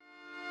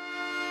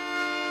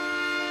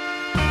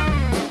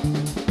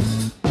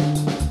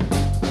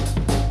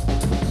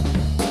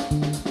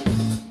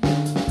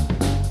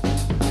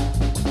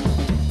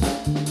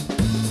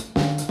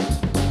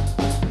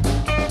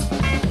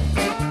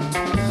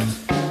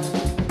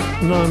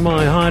No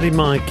mai haere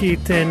mai ki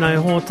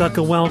tēnei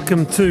hōtaka.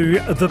 Welcome to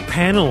the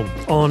panel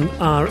on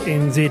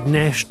RNZ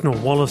National.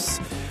 Wallace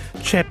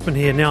Chapman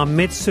here. Now,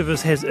 Met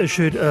Service has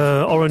issued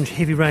orange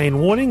heavy rain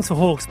warnings for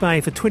Hawke's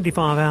Bay for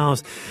 25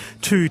 hours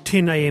to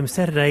 10 a.m.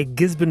 Saturday,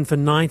 Gisborne for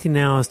 19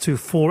 hours to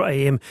 4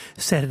 a.m.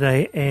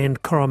 Saturday,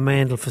 and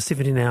Coromandel for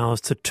 17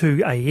 hours to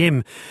 2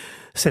 a.m.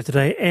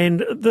 Saturday.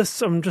 And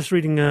this, I'm just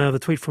reading the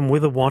tweet from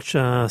Weather Watch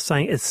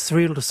saying it's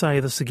surreal to say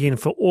this again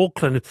for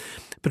Auckland,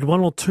 but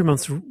 1 or 2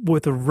 months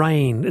worth of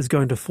rain is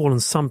going to fall in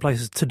some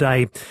places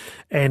today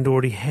and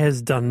already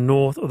has done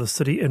north of the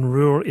city in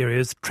rural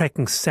areas,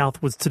 tracking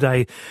southwards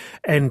today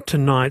and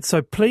tonight.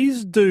 So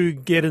please do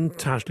get in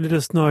touch. Let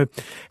us know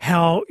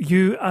how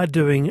you are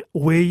doing,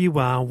 where you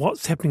are,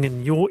 what's happening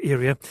in your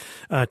area.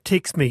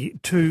 Text me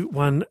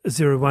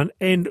 2101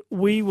 and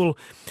we will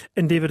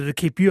endeavour to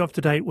keep you up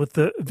to date with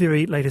the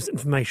very latest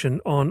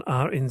information on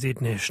RNZ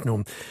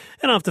National.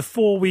 And after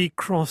 4 we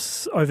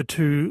cross over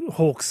to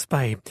Hawke's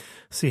Bay,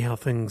 see how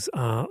things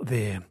are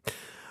there.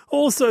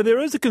 Also, there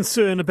is a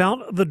concern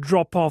about the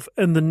drop-off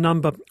in the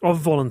number of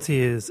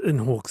volunteers in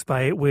Hawke's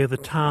Bay, where the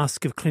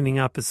task of cleaning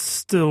up is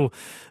still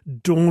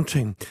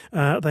daunting.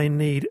 They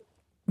need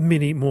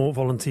many more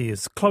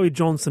volunteers. Chloe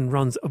Johnson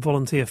runs a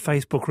volunteer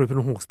Facebook group in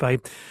Hawke's Bay,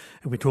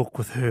 and we talk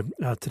with her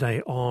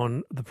today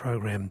on the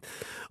program.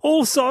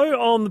 Also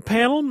on the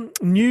panel,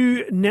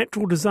 new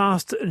natural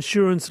disaster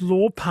insurance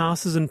law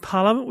passes in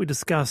Parliament. We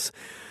discuss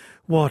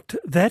what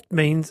that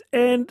means.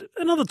 And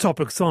another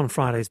topic's on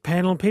Friday's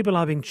panel. People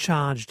are being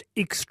charged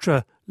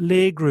extra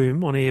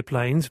legroom on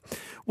airplanes.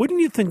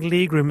 Wouldn't you think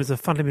legroom is a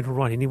fundamental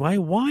right anyway?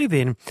 Why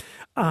then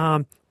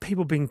are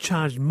people being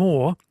charged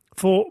more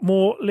for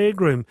more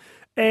legroom?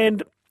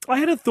 And I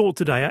had a thought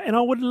today, and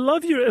I would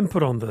love your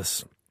input on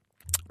this.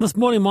 This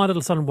morning, my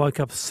little son woke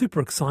up super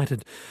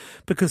excited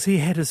because he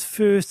had his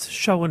first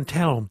show and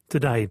tell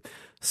today.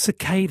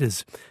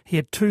 Cicadas. He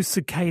had 2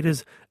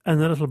 cicadas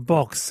in a little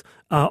box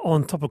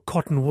on top of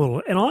cotton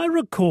wool. And I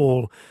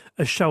recall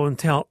a show and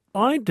tell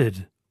I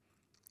did,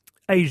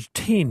 aged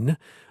 10,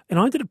 and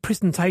I did a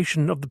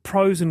presentation of the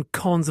pros and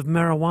cons of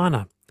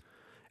marijuana.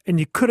 And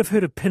you could have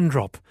heard a pin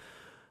drop.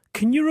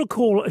 Can you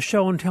recall a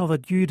show and tell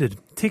that you did?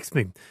 Text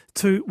me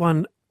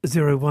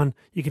 2101.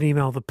 You can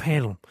email the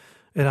panel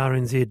at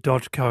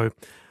rnz.co.nz.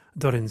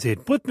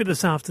 With me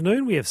this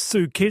afternoon, we have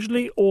Sue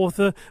Kedgley,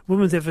 author,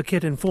 women's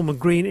advocate and former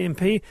Green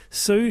MP.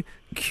 Sue,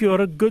 kia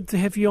ora, good to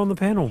have you on the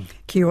panel.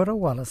 Kia ora,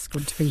 Wallace,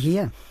 good to be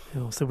here.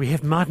 Also, we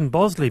have Martin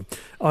Bosley,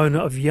 owner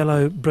of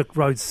Yellow Brick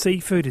Road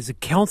Seafood. He's a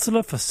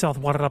councillor for South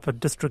Wairarapa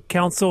District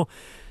Council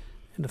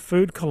and a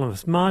food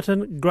columnist.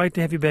 Martin, great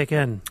to have you back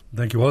in.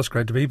 Thank you, Wallace,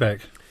 great to be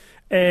back.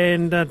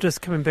 And just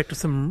coming back to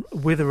some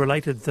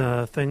weather-related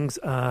things,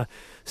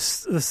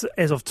 this,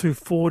 as of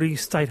 2:40,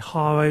 State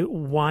Highway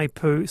 1,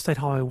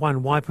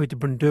 Waipu to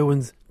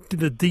Brindurans,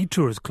 the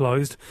detour is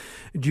closed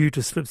due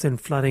to slips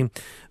and flooding.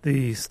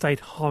 The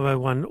State Highway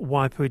 1,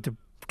 Waipu to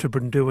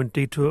Brindurans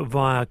detour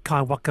via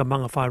Kaiwaka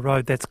Mangawhai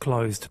Road, that's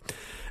closed.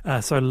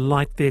 So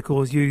light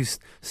vehicles use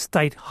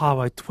State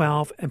Highway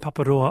 12 and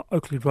Paparoa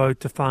Oakley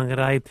Road to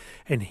Whangarei,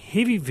 and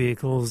heavy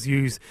vehicles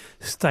use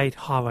State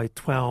Highway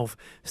 12,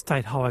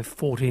 State Highway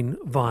 14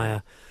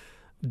 via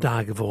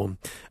Dargaville.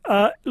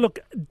 Look,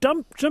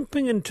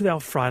 jumping into our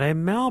Friday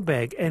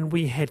mailbag, and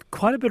we had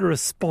quite a bit of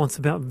response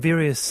about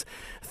various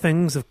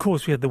things. Of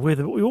course, we had the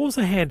weather, but we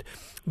also had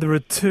the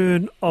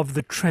return of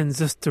the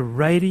transistor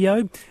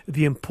radio,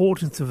 the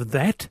importance of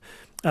that.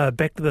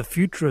 Back to the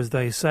future, as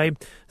they say.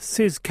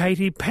 Says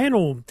Katie,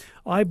 panel,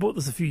 I bought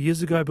this a few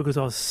years ago because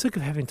I was sick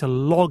of having to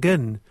log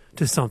in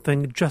to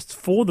something just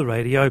for the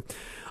radio.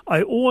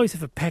 I always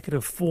have a packet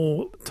of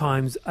 4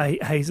 times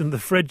AAs in the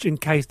fridge in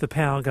case the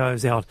power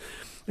goes out.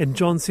 And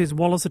John says,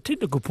 Wallace, a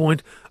technical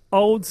point,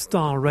 old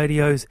style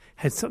radios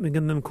had something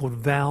in them called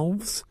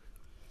valves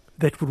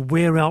that would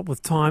wear out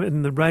with time,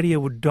 and the radio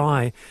would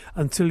die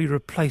until you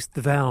replaced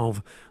the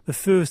valve. The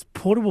first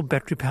portable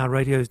battery-powered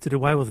radios did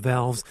away with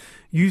valves,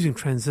 using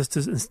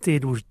transistors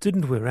instead, which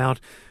didn't wear out.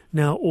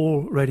 Now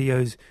all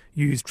radios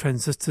use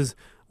transistors,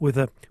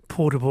 whether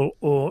portable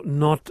or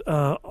not.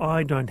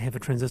 I don't have a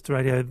transistor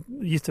radio.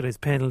 Yesterday's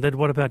panel did.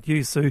 What about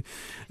you, Sue?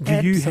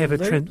 Absolutely. You have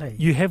a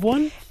you have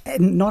one?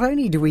 And not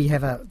only do we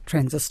have a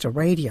transistor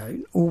radio,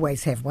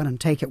 always have one and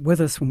take it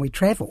with us when we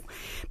travel,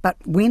 but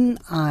when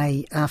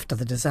I, after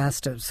the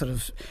disaster, sort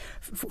of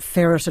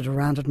ferreted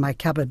around in my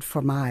cupboard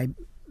for my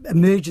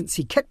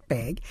emergency kit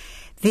bag,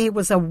 there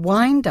was a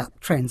wind-up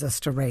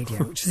transistor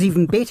radio, which is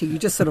even better. You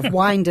just sort of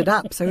wind it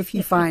up. So if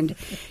you find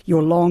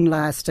your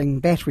long-lasting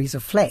batteries are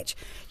flat,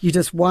 you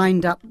just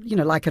wind up,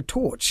 like a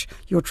torch,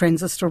 your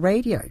transistor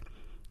radio.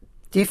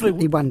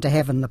 Definitely one to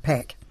have in the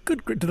pack.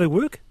 Good. Do they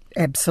work?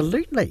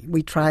 Absolutely.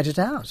 We tried it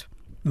out.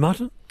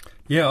 Martin?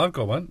 Yeah, I've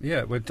got one.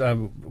 Yeah, we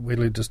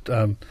just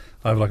I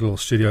have like a little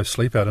studio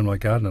sleep out in my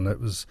garden, and it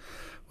was,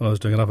 when I was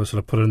doing it up, I sort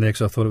of put it in there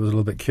because I thought it was a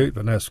little bit cute,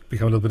 but now it's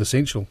become a little bit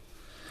essential.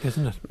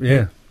 Isn't it?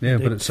 Yeah,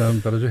 but it's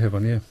but I do have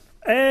one, yeah.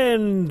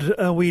 And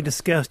we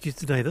discussed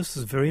yesterday, this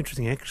is very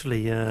interesting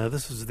actually, there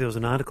was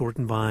an article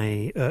written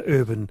by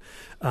urban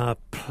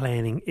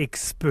planning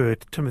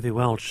expert Timothy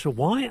Welch.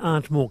 Why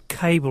aren't more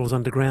cables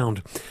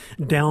underground?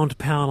 Downed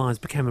power lines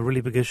became a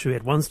really big issue.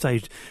 At one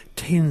stage,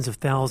 tens of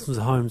thousands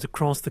of homes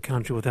across the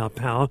country without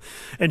power.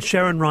 And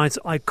Sharon writes,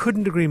 I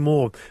couldn't agree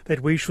more that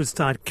we should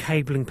start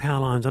cabling power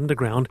lines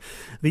underground.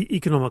 The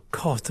economic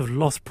cost of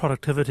lost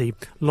productivity,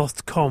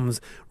 lost comms,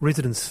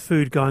 residents'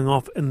 food going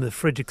off in the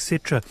fridge,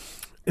 etc.,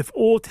 if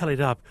all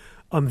tallied up,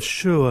 I'm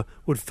sure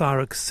would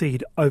far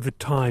exceed over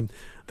time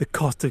the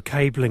cost of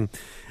cabling.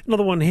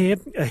 Another one here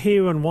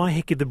on why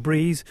heck the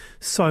breeze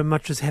so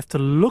much as have to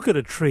look at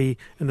a tree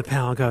and the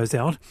power goes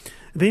out.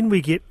 Then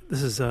we get,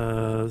 this is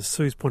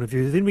Sue's point of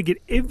view, then we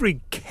get every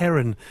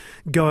Karen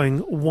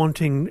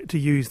wanting to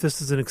use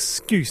this as an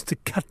excuse to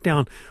cut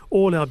down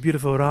all our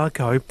beautiful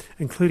rākau,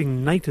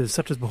 including natives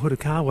such as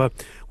Mahurakawa.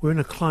 We're in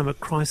a climate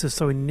crisis,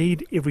 so we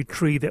need every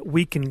tree that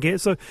we can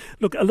get. So,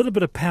 look, a little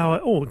bit of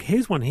power. Oh,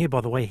 here's one here,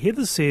 by the way.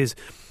 Heather says,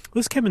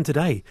 this came in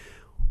today.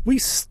 We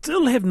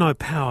still have no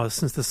power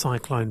since the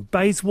cyclone.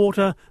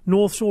 Bayswater,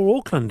 North Shore,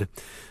 Auckland.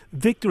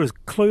 Victor is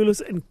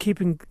clueless and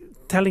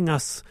telling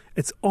us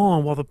it's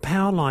on while the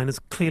power line is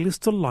clearly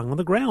still lying on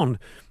the ground.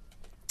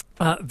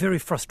 Very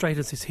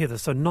frustrated, says Heather.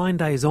 So 9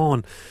 days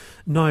on,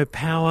 no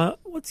power.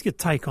 What's your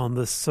take on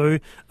this, Sue?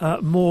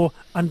 More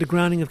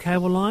undergrounding of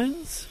cable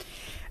lines?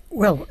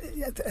 Well,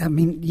 I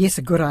mean, yes,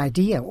 a good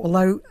idea.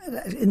 Although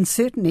in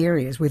certain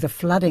areas where the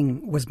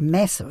flooding was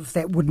massive,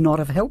 that would not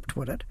have helped,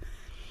 would it?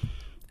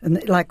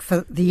 And like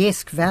for the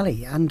Esk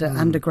Valley,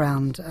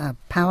 underground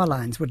power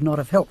lines would not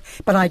have helped.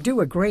 But I do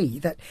agree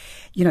that,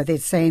 they're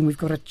saying we've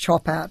got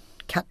to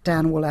cut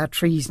down all our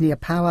trees near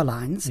power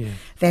lines. Yeah.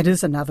 That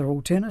is another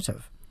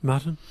alternative.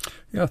 Martin?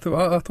 Yeah, I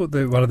thought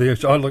that one of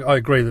the... I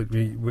agree that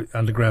we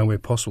underground where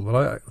possible,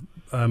 but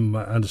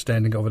my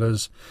understanding of it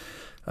is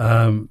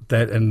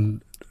that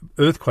in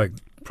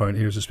earthquake-prone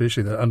areas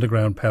especially, that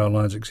underground power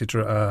lines,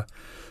 etc.,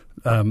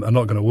 are not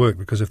going to work,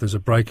 because if there's a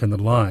break in the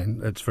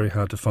line, it's very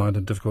hard to find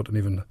and difficult, and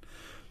even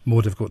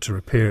more difficult to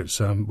repair. It's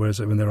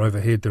whereas when they're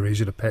overhead, they're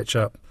easy to patch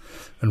up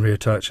and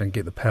reattach and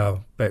get the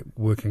power back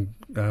working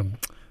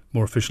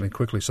more efficiently and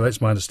quickly. So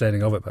that's my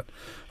understanding of it. But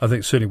I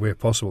think certainly where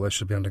possible, that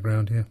should be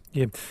underground.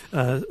 Yeah.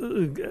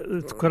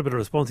 It's quite a bit of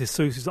response here.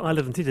 Sue says, I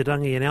live in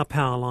Titirangi and our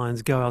power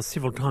lines go out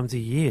several times a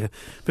year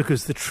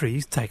because the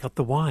trees take up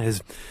the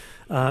wires.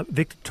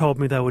 Victor told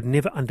me they would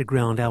never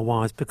underground our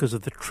wires because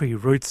of the tree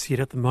roots,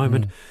 yet at the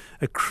moment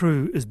a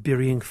crew is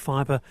burying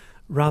fibre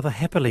rather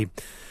happily.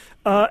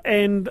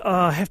 And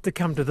I have to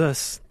come to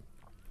this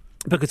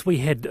because we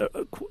had,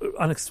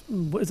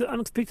 is it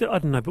unexpected? I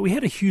don't know, but we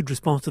had a huge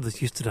response to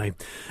this yesterday.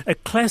 A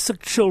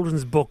classic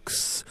children's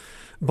books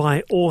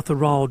by author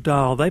Roald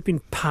Dahl. They've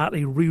been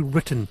partly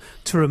rewritten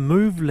to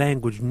remove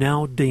language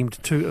now deemed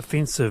too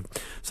offensive.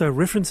 So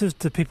references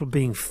to people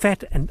being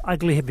fat and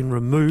ugly have been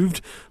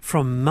removed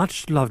from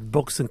much-loved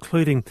books,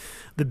 including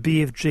the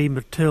BFG,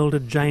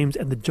 Matilda, James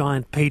and the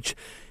Giant Peach.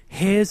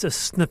 Here's a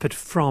snippet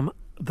from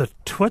The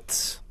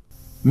Twits.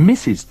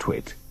 Mrs.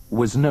 Twit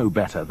was no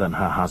better than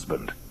her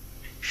husband.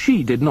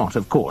 She did not,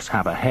 of course,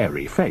 have a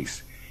hairy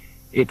face.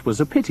 It was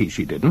a pity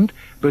she didn't,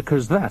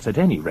 because that, at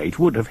any rate,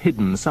 would have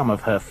hidden some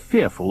of her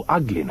fearful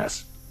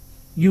ugliness.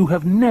 You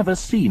have never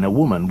seen a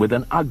woman with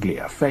an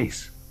uglier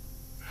face.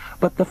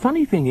 But the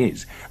funny thing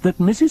is that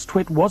Mrs.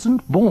 Twit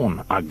wasn't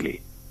born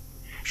ugly.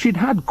 She'd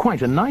had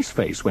quite a nice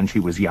face when she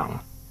was young.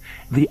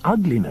 The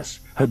ugliness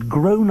had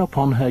grown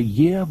upon her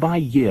year by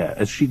year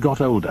as she got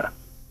older.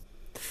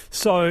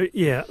 So,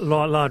 yeah,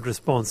 large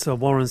response. So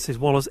Warren says,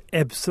 Wallace,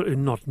 absolutely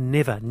not,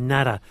 never,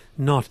 nada,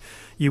 not.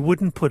 You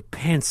wouldn't put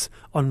pants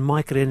on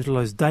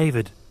Michelangelo's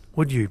David,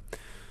 would you?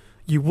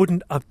 You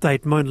wouldn't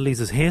update Mona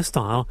Lisa's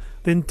hairstyle,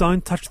 then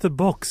don't touch the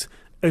box.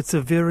 It's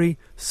a very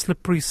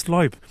slippery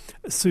slope.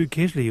 Sue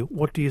Kedgley,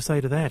 what do you say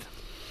to that?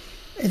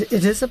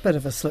 It is a bit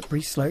of a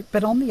slippery slope,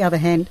 but on the other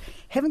hand,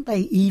 haven't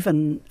they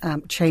even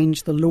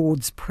changed the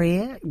Lord's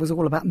Prayer? It was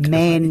all about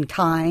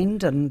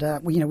mankind, and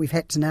we've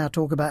had to now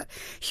talk about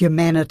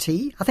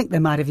humanity. I think they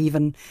might have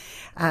even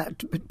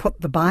put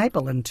the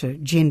Bible into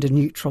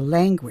gender-neutral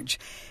language,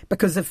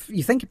 because if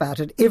you think about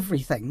it,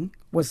 everything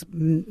was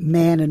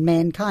man and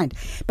mankind.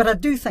 But I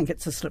do think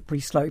it's a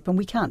slippery slope, and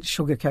we can't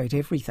sugarcoat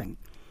everything.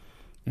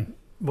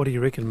 What do you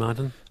reckon,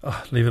 Martin?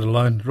 Oh, leave it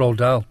alone. Roald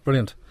Dahl,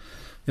 brilliant.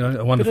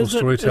 A wonderful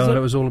storytelling. It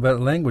was all about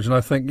the language, and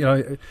I think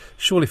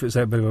surely if it's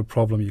that big of a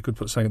problem, you could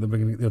put something at the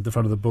beginning, at the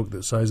front of the book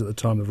that says at the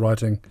time of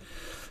writing,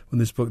 when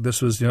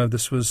this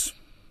was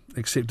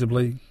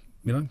acceptably,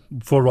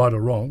 for right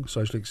or wrong,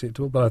 socially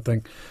acceptable. But I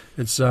think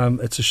it's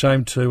a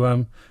shame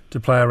to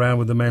play around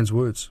with the man's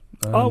words.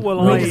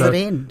 Where does it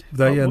end?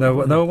 They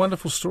were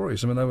wonderful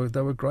stories. I mean,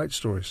 they were great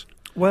stories.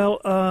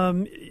 Well,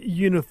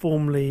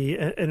 uniformly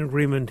in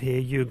agreement here.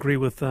 You agree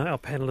with our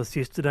panellists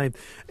yesterday,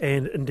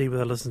 and indeed with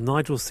our listeners.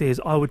 Nigel says,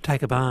 I would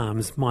take up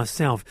arms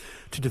myself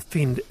to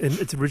defend in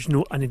its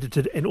original,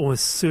 unedited and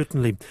almost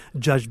certainly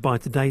judged by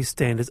today's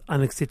standards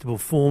unacceptable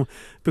form,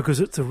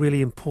 because it's a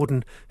really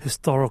important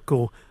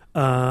historical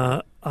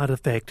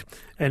artefact.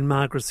 And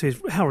Margaret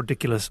says, how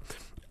ridiculous.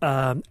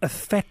 A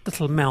fat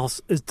little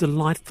mouse is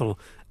delightful.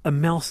 A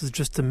mouse is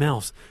just a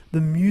mouse. The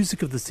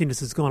music of the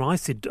sentence is gone. I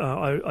said,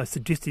 I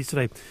suggested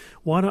yesterday,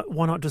 why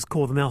not just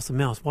call the mouse a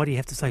mouse? Why do you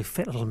have to say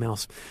fat little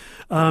mouse?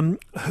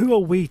 Who are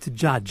we to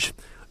judge?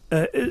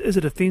 Is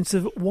it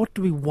offensive? What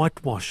do we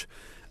whitewash?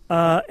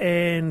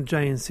 And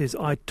Jane says,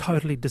 I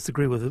totally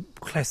disagree with the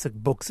classic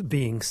books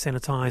being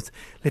sanitised.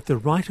 Let the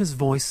writer's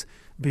voice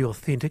be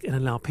authentic and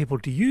allow people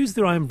to use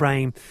their own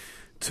brain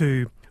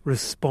to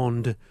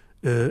respond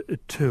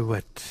to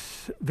it.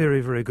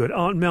 Very, very good.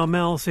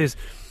 Mel says,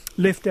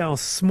 left our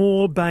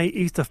small bay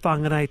east of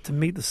Whangarei to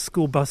meet the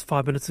school bus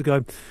 5 minutes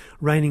ago.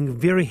 Raining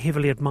very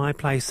heavily at my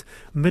place.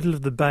 Middle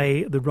of the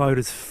bay, the road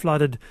is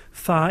flooded.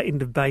 Far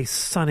end of bay,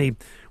 sunny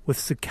with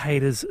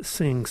cicadas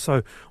singing.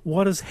 So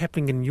what is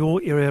happening in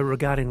your area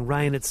regarding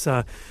rain? It's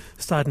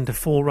starting to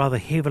fall rather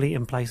heavily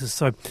in places.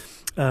 So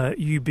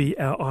you be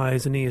our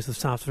eyes and ears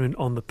this afternoon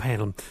on the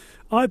panel.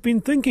 I've been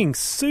thinking,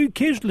 Sue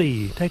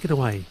Kedgley, take it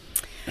away.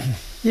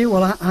 Yeah,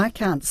 well, I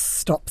can't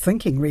stop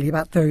thinking really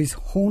about those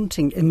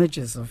haunting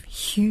images of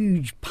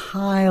huge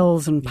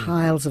piles and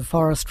piles of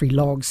forestry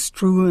logs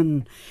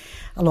strewn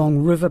along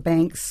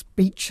riverbanks,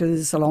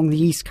 beaches, along the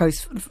east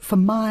coast for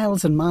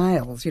miles and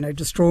miles,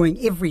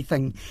 destroying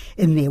everything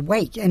in their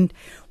wake. And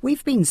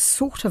we've been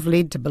sort of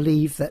led to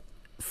believe that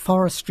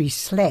forestry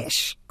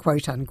slash,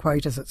 quote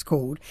unquote as it's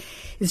called,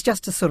 is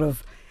just a sort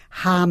of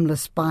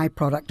harmless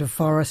byproduct of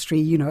forestry.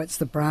 It's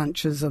the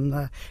branches and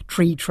the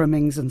tree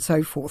trimmings and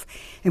so forth.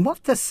 And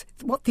what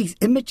these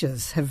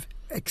images have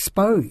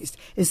exposed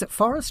is that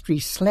forestry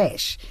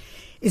slash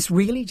is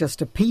really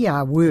just a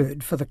PR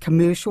word for the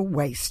commercial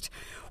waste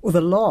or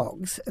the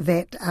logs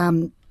that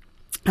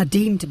are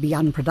deemed to be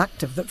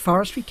unproductive that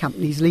forestry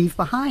companies leave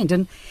behind.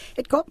 And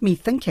it got me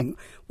thinking,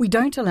 we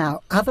don't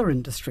allow other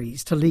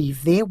industries to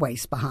leave their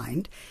waste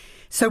behind.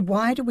 So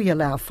why do we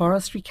allow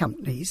forestry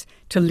companies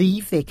to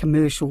leave their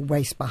commercial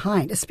waste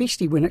behind,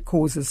 especially when it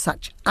causes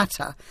such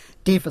utter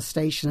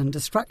devastation and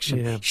destruction?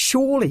 Yeah.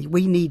 Surely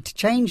we need to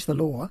change the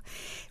law,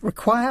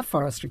 require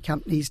forestry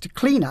companies to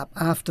clean up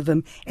after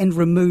them and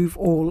remove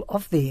all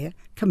of their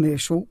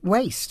commercial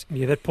waste.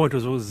 Yeah, that point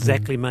was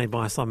exactly made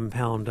by Simon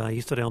Pound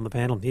yesterday on the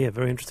panel. Yeah,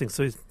 very interesting,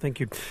 Sue.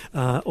 Thank you.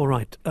 All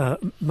right,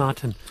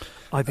 Martin.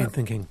 I've been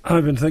thinking,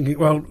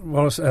 well,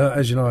 Wallace,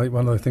 as you know,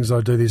 one of the things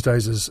I do these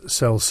days is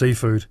sell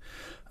seafood,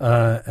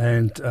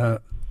 and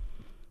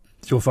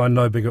you'll find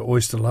no bigger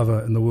oyster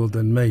lover in the world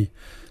than me.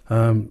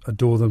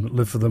 Adore them,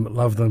 live for them,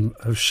 love them,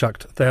 have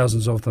shucked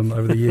thousands of them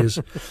over the years.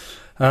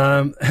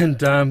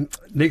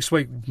 Next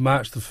week,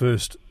 March the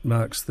 1st,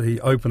 marks the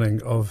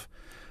opening of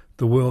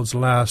the world's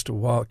last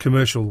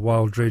commercial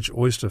wild dredge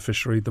oyster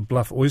fishery, the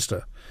Bluff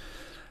Oyster.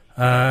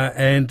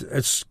 And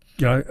it's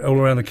all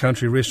around the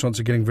country, restaurants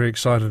are getting very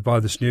excited by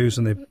this news,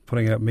 and they're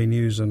putting out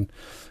menus and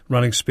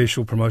running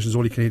special promotions,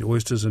 all-you-can-eat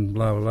oysters and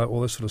blah, blah, blah,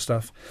 all this sort of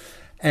stuff.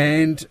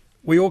 And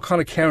we all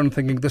kind of carry on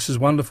thinking, this is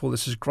wonderful,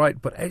 this is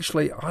great, but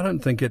actually I don't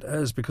think it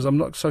is, because I'm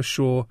not so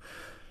sure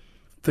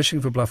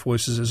fishing for bluff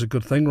oysters is a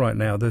good thing right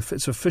now.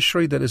 It's a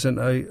fishery that is in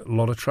a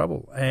lot of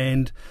trouble,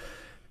 and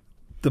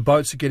the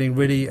boats are getting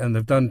ready, and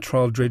they've done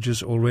trial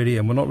dredges already,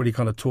 and we're not really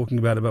kind of talking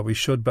about it, but we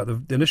should. But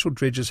the initial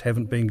dredges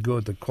haven't been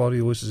good. The quality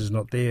of oysters is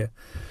not there.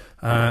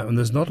 And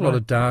there's not a lot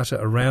of data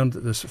around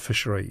this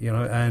fishery,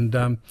 and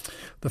the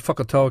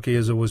whakatauki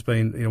has always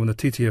been, when the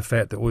titi are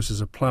fat, the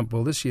oysters are plump.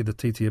 Well, this year the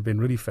titi have been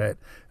really fat,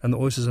 and the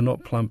oysters are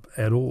not plump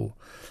at all.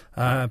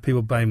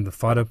 People blame the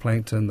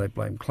phytoplankton, they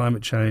blame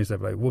climate change, they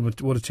blame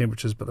water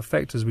temperatures, but the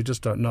fact is we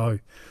just don't know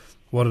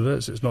what it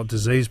is. It's not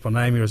disease.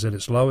 Bonamia is at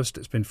its lowest.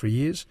 It's been for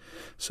years,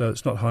 so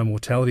it's not high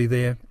mortality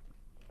there.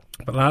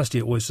 But last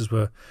year oysters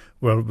were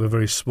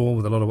very small,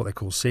 with a lot of what they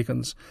call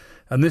seconds,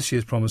 and this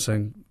year's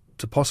promising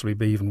to possibly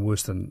be even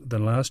worse than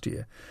last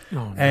year. Oh,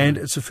 no. And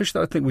it's a fish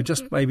that I think we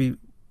just maybe,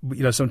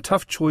 some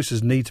tough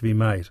choices need to be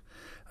made.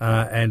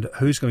 And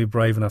who's going to be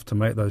brave enough to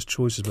make those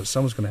choices? But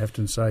someone's going to have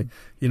to say,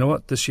 you know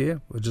what, this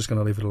year we're just going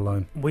to leave it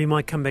alone. We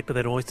might come back to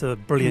that oyster.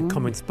 Brilliant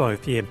comments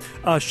both, yeah.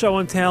 Show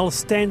and Tell,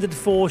 Standard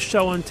 4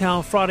 Show and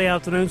Tell, Friday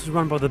afternoons was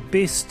run by the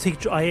best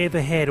teacher I ever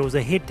had. It was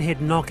a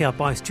head-to-head knockout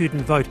by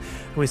student vote,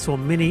 and we saw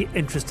many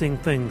interesting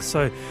things.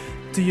 So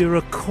do you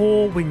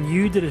recall when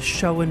you did a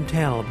show and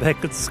tell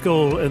back at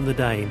school in the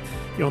day?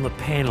 You're on the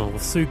panel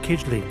with Sue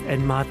Kedgley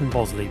and Martin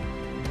Bosley.